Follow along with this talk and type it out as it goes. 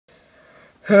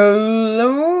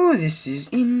Hello, this is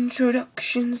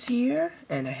Introductions here,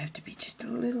 and I have to be just a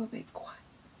little bit quiet.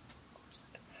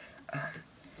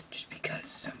 Just because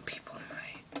some people in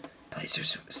my place are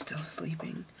still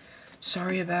sleeping.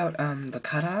 Sorry about, the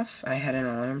cutoff. I had an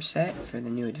alarm set for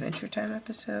the new Adventure Time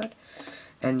episode.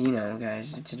 And you know,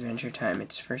 guys, it's Adventure Time.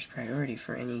 It's first priority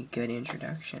for any good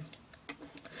introduction.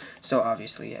 So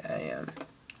obviously, I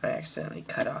accidentally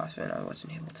cut off, and I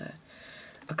wasn't able to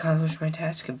accomplish my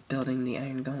task of building the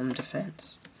Iron Golem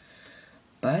defense.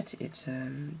 But it's,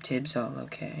 Tib's all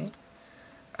okay.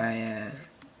 I,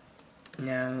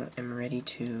 now am ready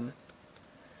to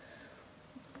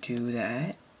do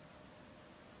that.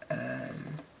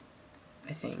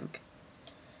 I think.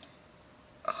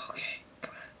 Okay,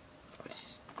 come on. What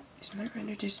is my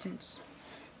render distance?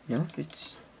 Nope,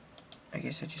 it's, I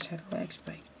guess I just had a lag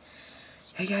spike.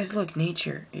 Hey guys, look,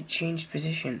 nature, it changed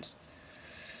positions.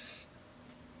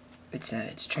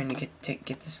 It's trying to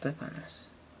get the slip on us.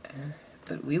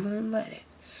 But we won't let it.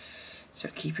 So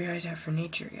keep your eyes out for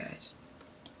nature, guys.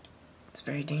 It's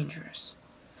very dangerous.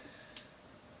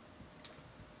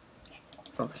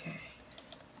 Okay.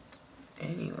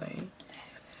 Anyway,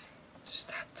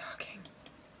 stop talking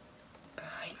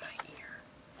behind my ear.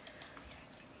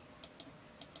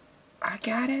 I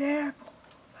got an apple.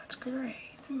 That's great.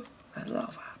 I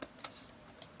love apples.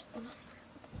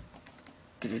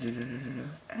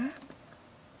 Apple.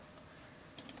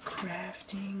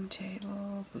 Crafting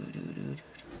table.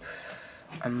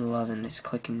 I'm loving this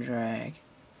click and drag.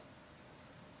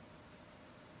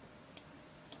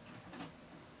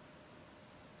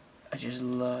 I just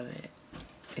love it.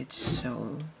 It's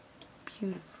so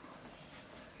beautiful.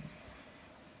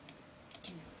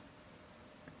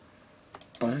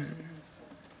 Boom.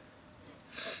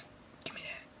 Give me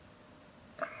that.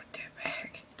 I want that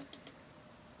back.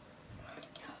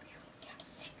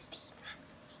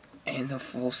 And the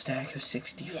full stack of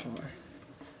 64. Yes.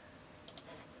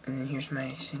 And then here's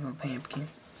my single pumpkin.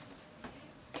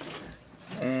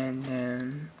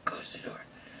 And, close the door.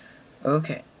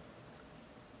 Okay.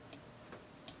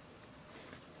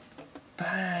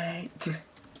 Bye.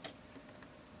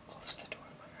 Close the door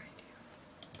behind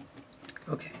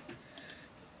you. Okay.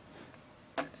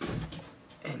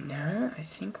 And now I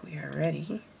think we are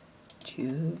ready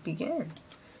to begin.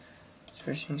 So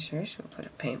first things first, we'll put a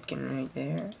pumpkin right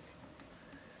there.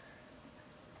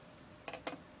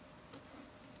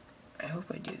 I hope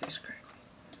I do this correctly.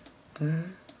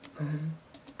 Boom, boom,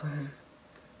 boom,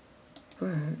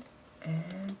 boom,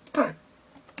 and boom.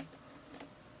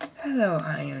 Hello,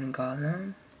 Iron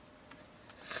Golem.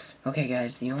 Okay,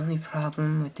 guys, the only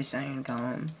problem with this Iron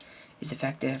Golem is the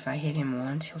fact that if I hit him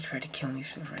once, he'll try to kill me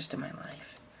for the rest of my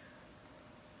life.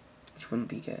 Which wouldn't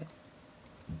be good.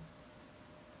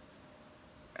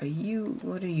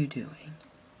 What are you doing?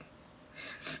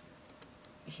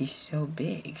 He's so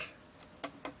big.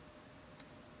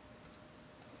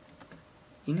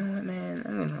 You know what, man?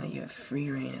 I'm gonna let you have free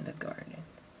reign of the garden.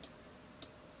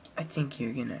 I think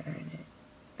you're gonna earn it.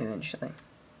 Eventually.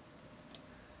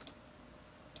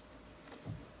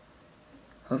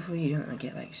 Hopefully you don't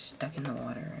get like stuck in the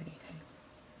water or anything.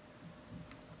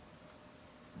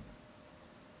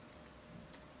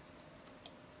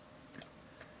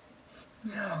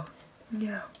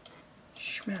 No.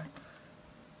 Smell.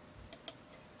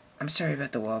 I'm sorry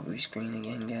about the wobbly screen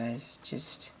again, guys.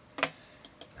 Just,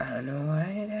 I don't know why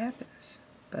it happens,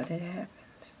 but it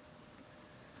happens.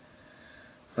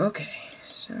 Okay,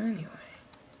 so anyway.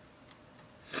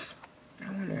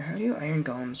 I wonder, how do Iron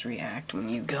Golems react when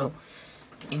you go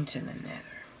into the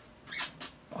nether?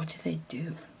 What do they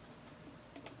do?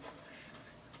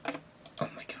 Oh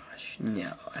my gosh,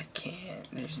 no, I can't.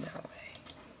 There's no way.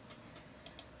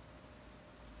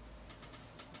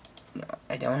 No,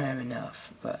 I don't have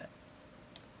enough, but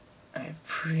I'm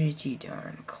pretty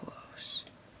darn close.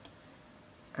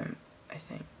 I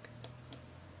think.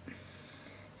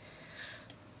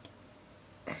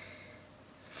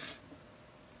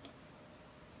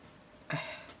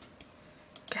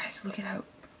 Guys, look at how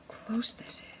close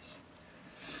this is.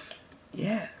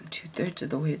 Yeah, I'm 2/3 of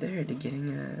the way there to getting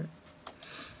a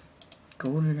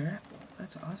golden apple.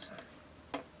 That's awesome.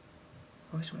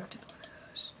 Always wanted one of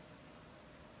those.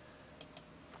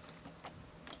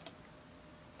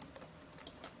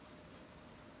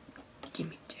 Give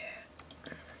me that.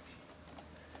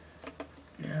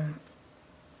 Now,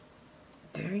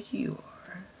 there you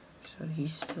are. So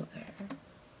he's still there.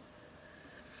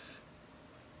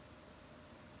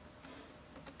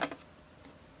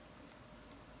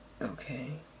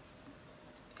 Okay.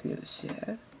 Hello,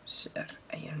 sir. Sir,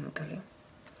 Iron Golem.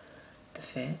 The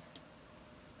fifth?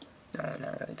 No,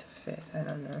 not really the fifth. I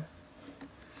don't know.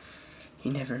 He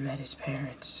never met his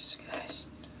parents, guys.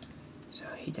 So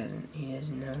he doesn't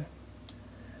know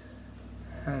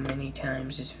how many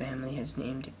times his family has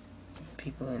named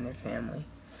people in their family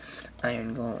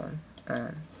Iron Golem.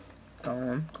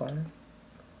 Golem.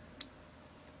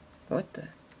 What the?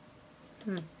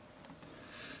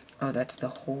 Oh, that's the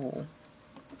hole.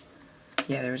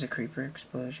 Yeah, there was a creeper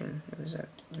explosion. It was a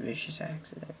vicious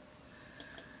accident.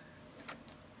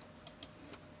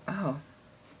 Oh.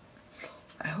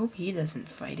 I hope he doesn't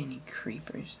fight any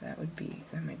creepers. That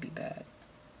might be bad.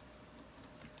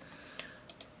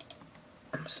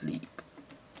 I'm asleep.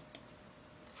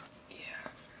 Yeah.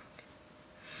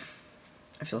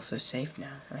 I feel so safe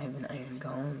now. I have an Iron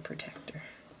Golem protector.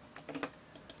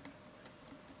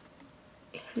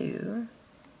 Hello.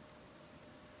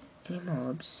 Any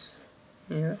mobs?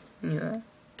 Yeah. Good.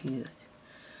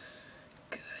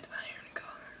 Good Iron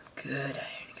Golem. Good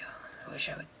Iron Golem. I wish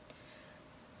I would.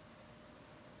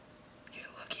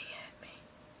 You're looking at me.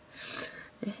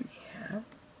 Anyhow.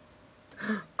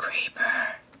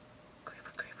 Creeper!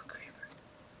 Creeper.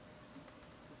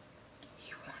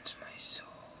 He wants my soul.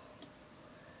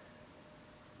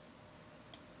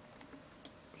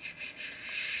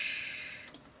 Shh.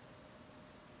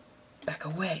 Back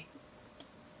away.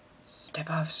 Step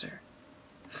off, sir.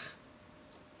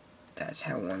 That's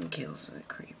how one kills a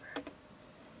creeper.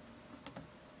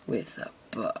 With a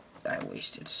buck. I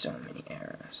wasted so many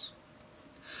arrows.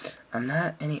 I'm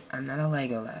not a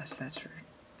Legolas, that's for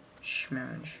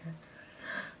schmown sure.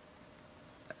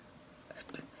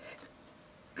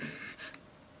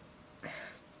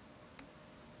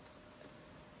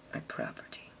 My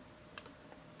property.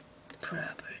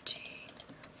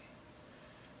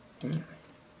 Anyway.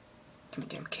 Give me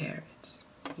damn carrots.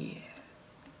 Yeah.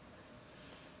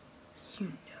 You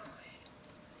know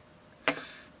it.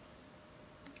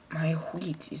 My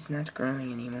wheat is not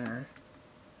growing anymore.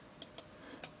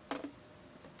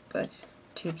 But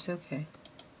Tib's okay.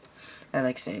 I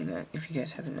like saying that. If you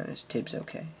guys haven't noticed, Tib's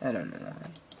okay. I don't know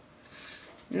why.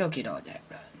 Look at all that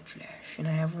rotten flesh. And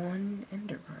I have one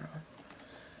ender pearl.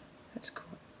 That's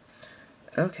cool.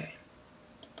 Okay.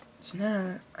 So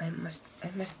now I must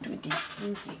do this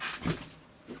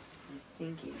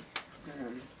thinking.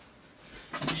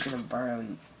 I'm just gonna borrow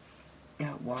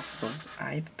Waffle's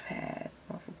iPad.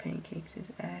 Waffle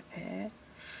Pancakes' iPad.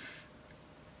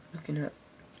 Looking up.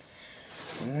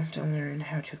 I want to learn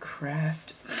how to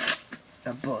craft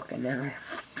a book. I never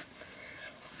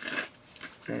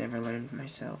learned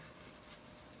myself.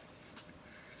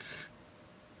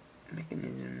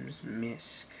 Mechanisms,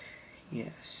 misc.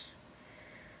 Yes.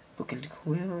 Book and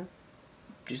quill.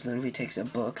 Just literally takes a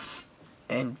book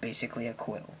and basically a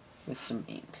quill with some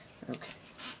ink. Okay.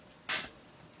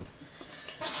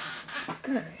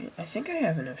 Alright, I think I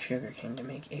have enough sugarcane to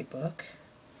make a book.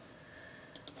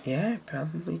 Yeah, I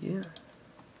probably do.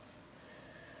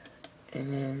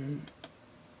 And then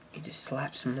you just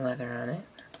slap some leather on it.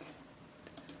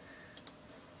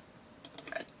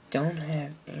 I don't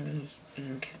have any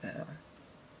ink though.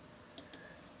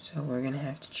 So we're gonna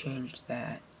have to change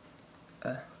that.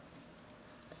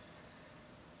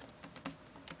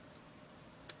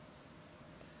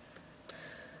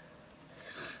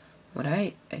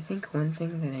 I think one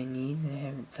thing that I need that I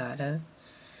haven't thought of,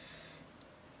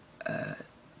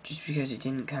 just because it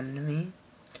didn't come to me,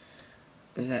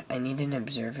 is that I need an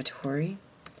observatory.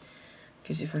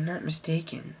 Because if I'm not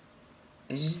mistaken,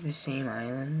 this is the same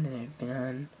island that I've been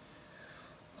on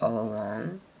all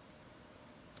along,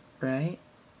 right?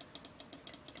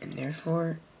 And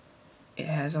therefore, it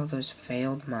has all those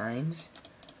failed mines.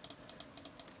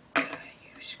 You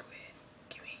squid,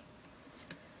 gimme.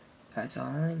 That's all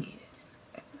I needed.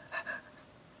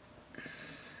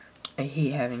 I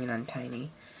hate having it on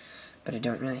tiny, but I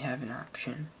don't really have an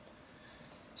option.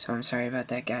 So I'm sorry about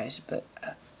that, guys, but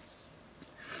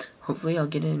hopefully I'll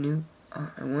get a new,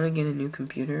 I want to get a new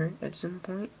computer at some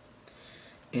point,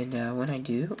 and when I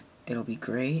do, it'll be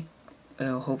great.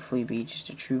 It'll hopefully be just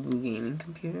a true blue gaming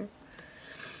computer.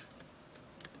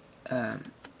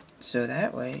 So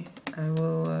that way, I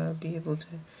will be able to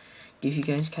give you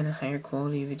guys kind of higher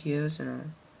quality videos,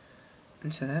 and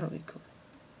so that'll be cool.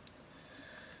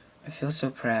 I feel so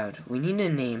proud. We need to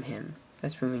name him.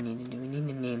 That's what we need to do. We need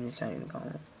to name this Iron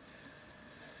Golem.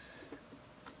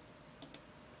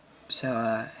 So,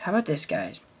 how about this,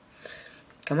 guys?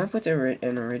 Come up with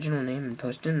an original name and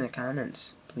post it in the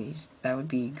comments, please. That would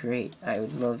be great. I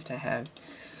would love to have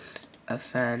a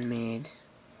fan-made,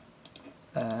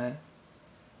 I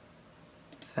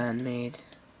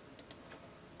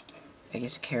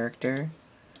guess, character.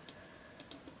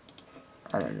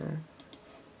 I don't know.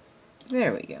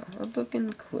 There we go. A book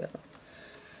and quill.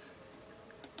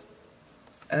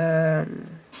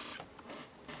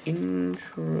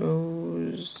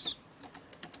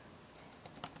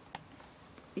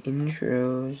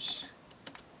 Intros,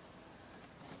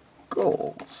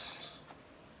 goals.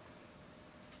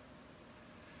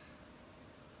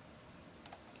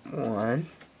 1,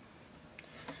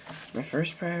 my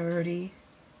first priority,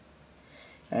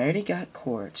 I already got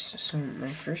quartz, so my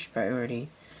first priority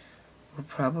will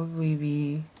probably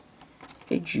be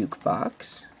a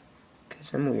jukebox,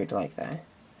 because I'm weird like that.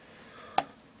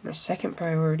 My second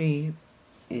priority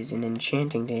is an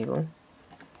enchanting table.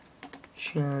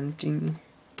 Enchanting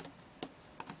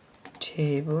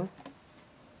table.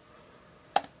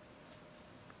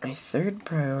 My third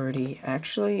priority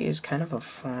actually is kind of a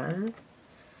farm,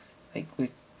 like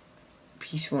with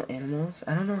peaceful animals.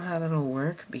 I don't know how that'll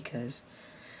work because,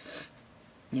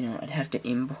 you know, I'd have to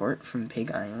import from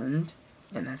Pig Island,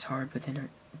 and that's hard within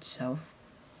itself.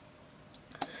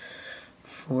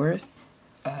 Fourth,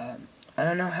 I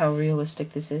don't know how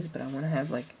realistic this is, but I want to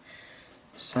have like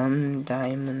some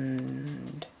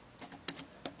diamond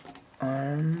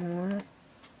armor.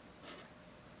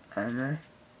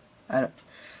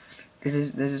 This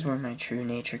is where my true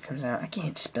nature comes out. I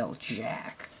can't spell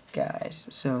jack, guys.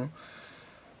 So,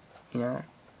 you know,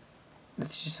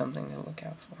 that's just something to look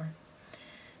out for.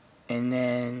 And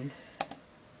then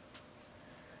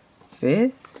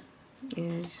fifth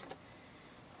is,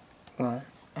 well,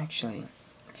 actually,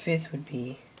 fifth would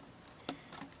be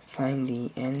find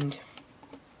the end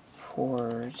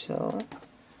portal.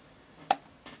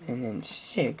 And then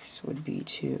sixth would be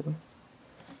to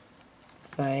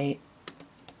fight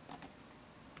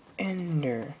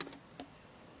Ender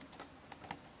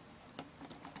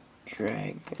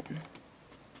Dragon.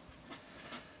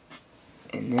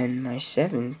 And then my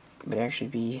seventh would actually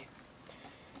be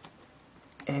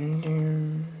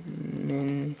Enderman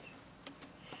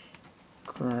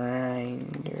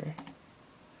Grinder.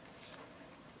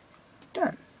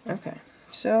 Done. Okay.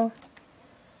 So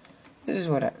this is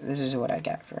what I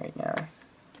got for right now.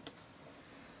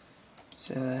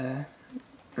 So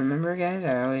remember, guys,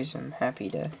 I always am happy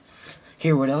to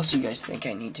hear what else you guys think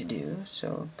I need to do.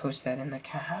 So post that in the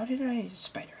how did I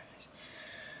spider eyes?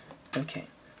 Okay.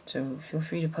 So feel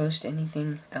free to post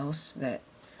anything else that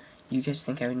you guys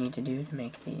think I would need to do to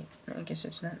make the, I guess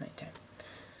it's not nighttime,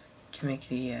 to make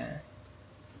the,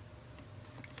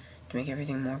 to make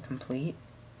everything more complete.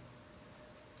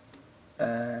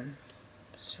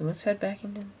 So let's head back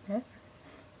into that.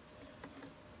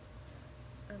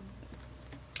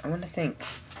 I want to think,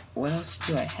 what else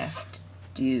do I have to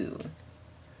do?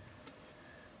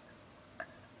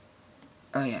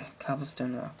 Oh yeah,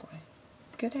 cobblestone walkway.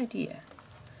 Good idea.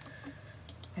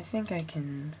 I think I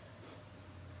can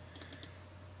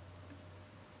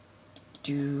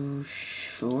do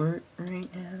short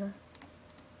right now.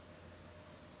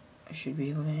 I should be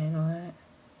able to handle that.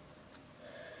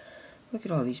 Look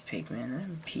at all these pigmen.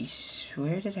 I'm a piece.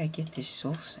 Where did I get this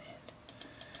soul sand?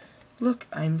 Look,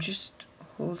 I'm just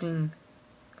holding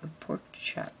a pork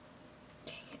chop.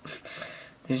 Dang it.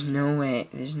 There's no way,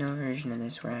 there's no version of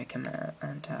this where I come out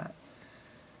on top.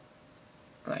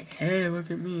 Like, hey, look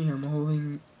at me, I'm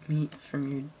holding meat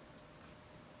from your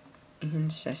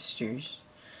ancestors.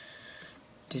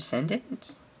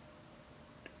 Descendants?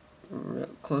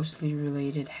 Closely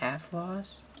related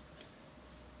half-laws?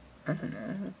 I don't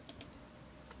know.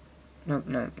 Nope,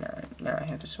 no, I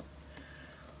have a sword.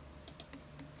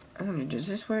 I wonder, does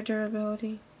this wear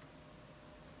durability?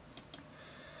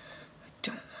 I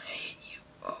don't want to hit you.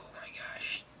 Oh my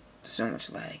gosh. So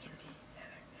much lag in me.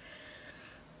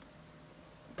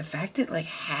 The fact that like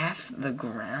half the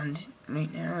ground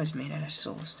right now is made out of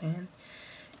soul sand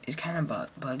is kind of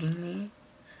bugging me.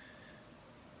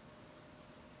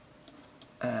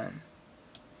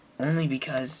 Only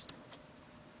because,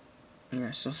 you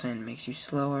know, soul sand makes you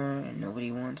slower, and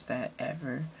nobody wants that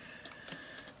ever.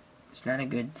 It's not a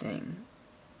good thing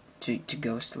to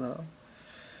go slow.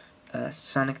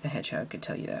 Sonic the Hedgehog could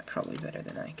tell you that probably better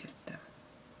than I could, though.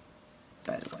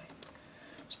 By the way.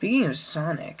 Speaking of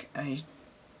Sonic, I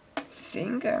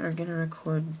think I'm gonna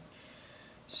record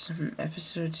some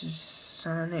episodes of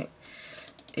Sonic.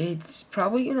 It's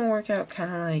probably gonna work out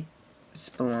kind of like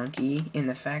Spelunky in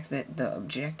the fact that the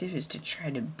objective is to try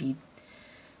to beat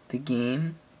the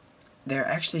game. There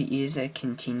actually is a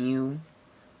continue.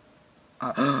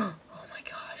 Oh my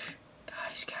gosh.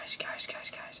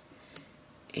 Guys.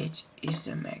 It is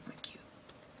a magma cube.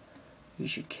 We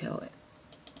should kill it.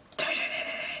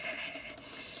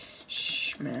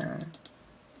 Shh, man.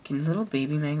 Can little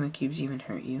baby magma cubes even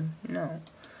hurt you? No.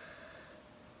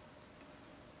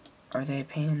 Are they a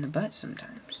pain in the butt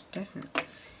sometimes? Definitely.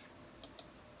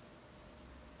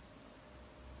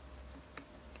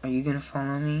 Are you gonna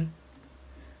follow me?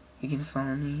 You can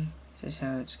follow me? Is this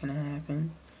how it's gonna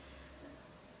happen?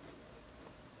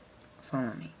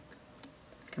 Follow me.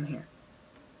 Come here.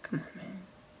 Come on, man.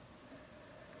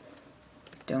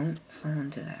 Don't fall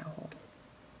into that hole.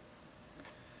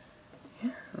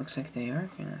 Yeah, looks like they are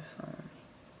gonna follow me.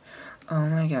 Oh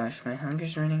my gosh, my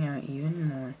hunger's running out even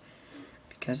more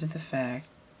because of the fact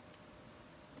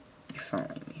you're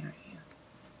following me, aren't you?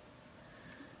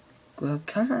 Well,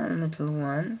 come on, little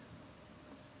one.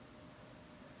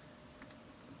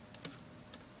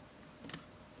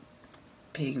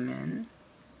 Pigman,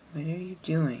 what are you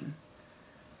doing?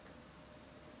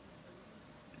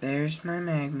 There's my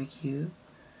magma cube.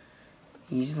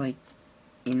 He's like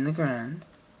in the ground,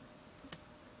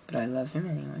 but I love him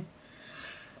anyway.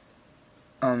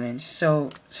 Oh man, so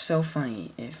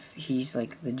funny if he's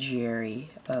like the Jerry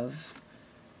of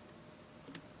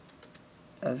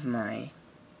my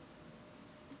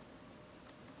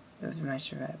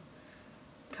survival.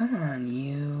 Come on,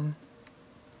 you.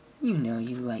 You know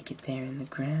you like it there in the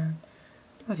ground.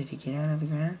 Oh, did he get out of the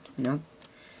ground? Nope.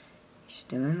 He's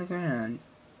still in the ground.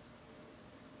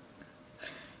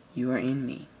 You are in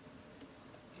me.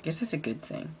 I guess that's a good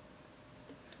thing.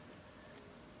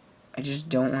 I just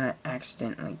don't want to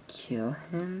accidentally kill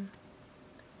him.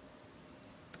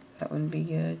 That wouldn't be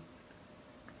good.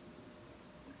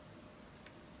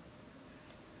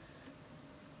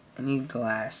 I need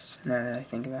glass, now that I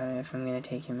think about it, if I'm going to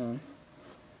take him in.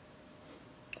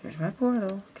 There's my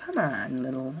portal. Come on,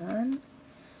 little one.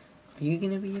 Are you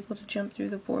going to be able to jump through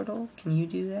the portal? Can you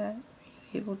do that?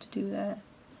 Are you able to do that?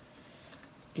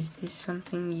 Is this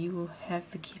something you will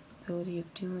have the capability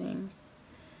of doing?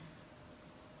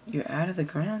 You're out of the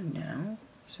ground now,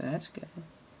 so that's good.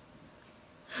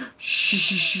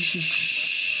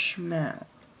 Shh, mouth.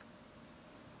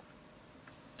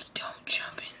 Don't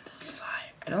jump into the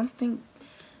fire. I don't think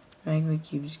magma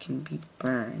cubes can be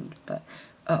burned, but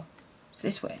oh, it's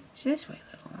this way. It's this way,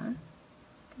 little one.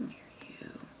 Come here,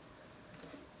 you.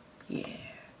 Yeah,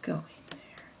 go in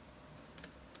there.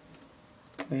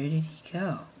 Where did he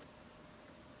go?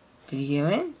 Did he go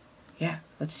in? Yeah,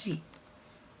 let's see.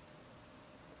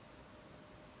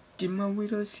 Did my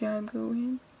widow slime go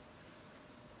in?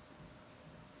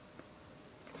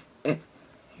 Here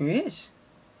he is.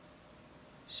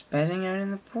 Spazzing out in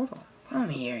the portal. Come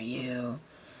here, you.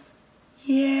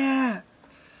 Yeah.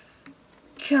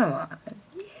 Come on.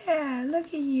 Yeah, look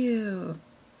at you.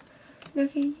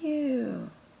 Look at you.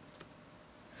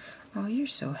 Oh, you're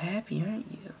so happy,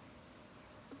 aren't you?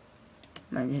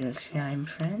 My little slime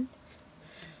friend.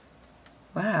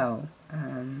 Wow.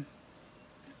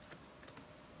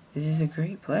 This is a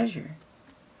great pleasure.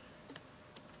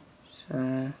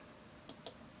 So,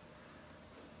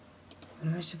 what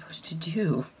am I supposed to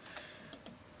do?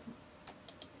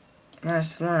 Not a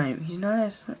slime. He's not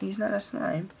a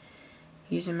slime.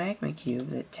 He's a magma cube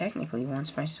that technically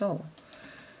wants my soul.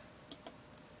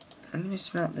 I'm gonna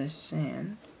smelt this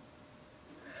sand.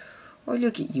 Oh,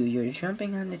 look at you. You're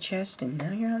jumping on the chest and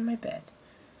now you're on my bed.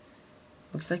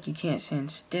 Looks like you can't stand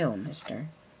still, mister.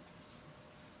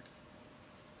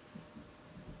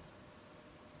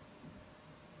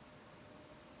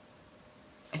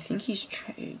 I think he's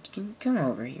trying. Can you come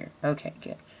over here? Okay,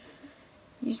 good.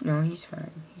 He's fine. He's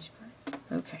fine.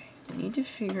 Okay, I need to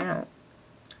figure out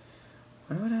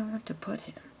where would I want to put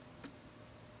him,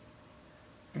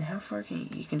 and how far can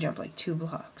you can jump like 2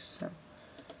 blocks. So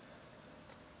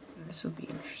this will be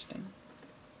interesting.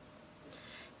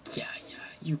 Yeah,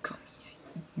 you come here.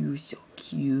 You're so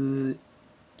cute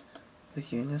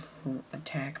with your little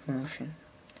attack motion,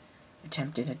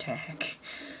 attempted attack.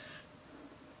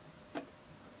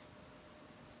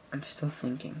 I'm still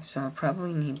thinking, so I'll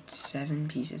probably need 7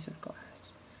 pieces of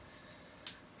glass.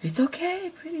 It's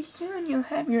okay, pretty soon you'll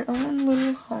have your own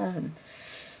little home.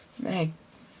 Magma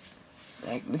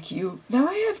cube. Now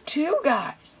I have 2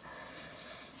 guys!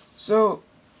 So,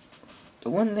 the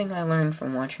one thing I learned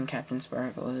from watching Captain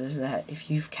Sparkles is that if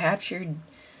you've captured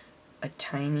a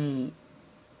tiny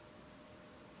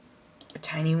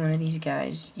one of these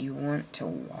guys, you want to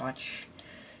watch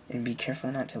and be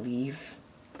careful not to leave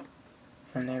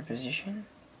from their position,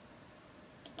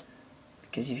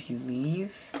 because if you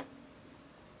leave,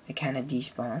 they kind of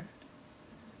despawn.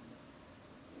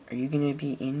 Are you gonna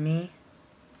be in me?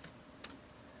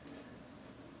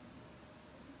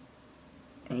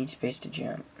 I need space to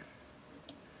jump.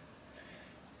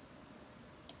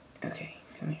 Okay,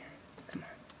 come here. Come on.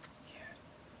 Yeah.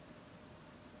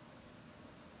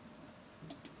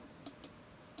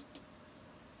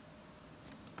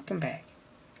 Come back.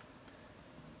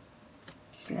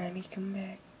 Slimy, come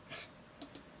back.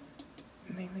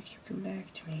 Make you come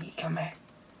back to me. Come back.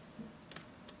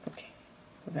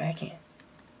 Go back in.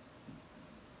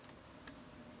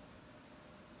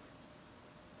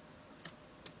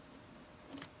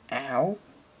 Ow.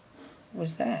 What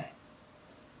was that?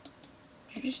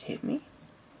 Did you just hit me?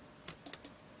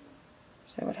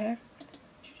 Is that what happened?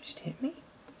 Did you just hit me?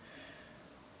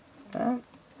 Well,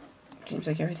 seems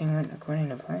like everything went according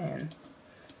to plan.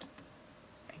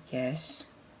 I guess.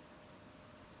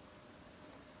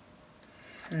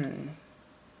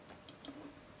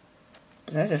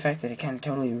 Besides the fact that it kind of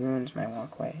totally ruins my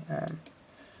walkway.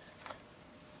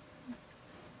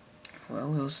 Well,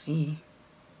 we'll see.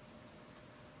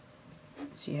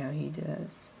 See how he does.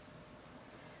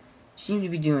 Seem to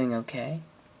be doing okay.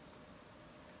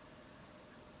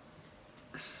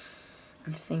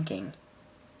 I'm thinking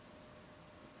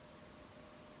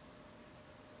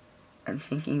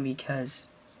because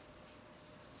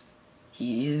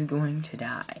he is going to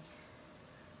die.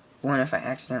 One, if I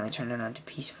accidentally turn it on to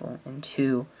peaceful, and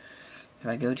two, if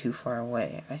I go too far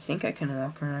away. I think I can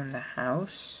walk around the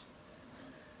house.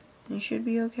 He should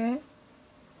be okay.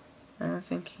 I don't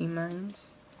think he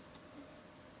minds.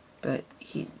 But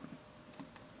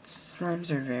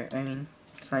slimes are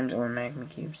slimes or magma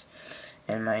cubes.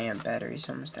 And my battery's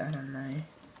almost out on my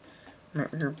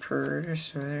Merpert,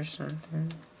 so there's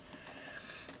something.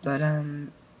 But,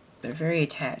 they're very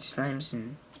attached. Slimes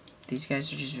and these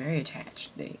guys are just very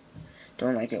attached. They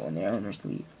don't like it when their owners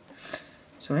leave.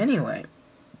 So anyway,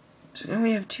 so now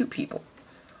we have two people.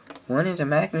 One is a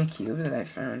magma cube that I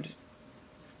found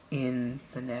in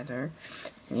the nether,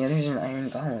 and the other is an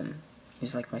iron golem.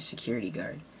 He's like my security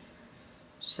guard.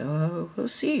 So, we'll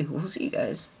see. We'll see,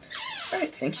 guys.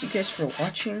 Alright, thanks you guys for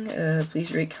watching.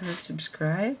 Please rate, comment,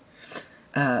 subscribe.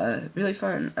 Really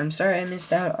fun. I'm sorry I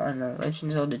missed out on Legend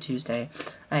of Zelda Tuesday.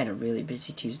 I had a really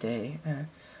busy Tuesday.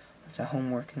 Lots of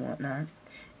homework and whatnot.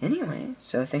 Anyway,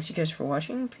 so thanks you guys for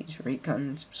watching. Please rate, comment,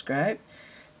 and subscribe.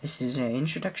 This is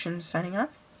Introduction signing off.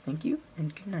 Thank you,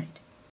 and good night.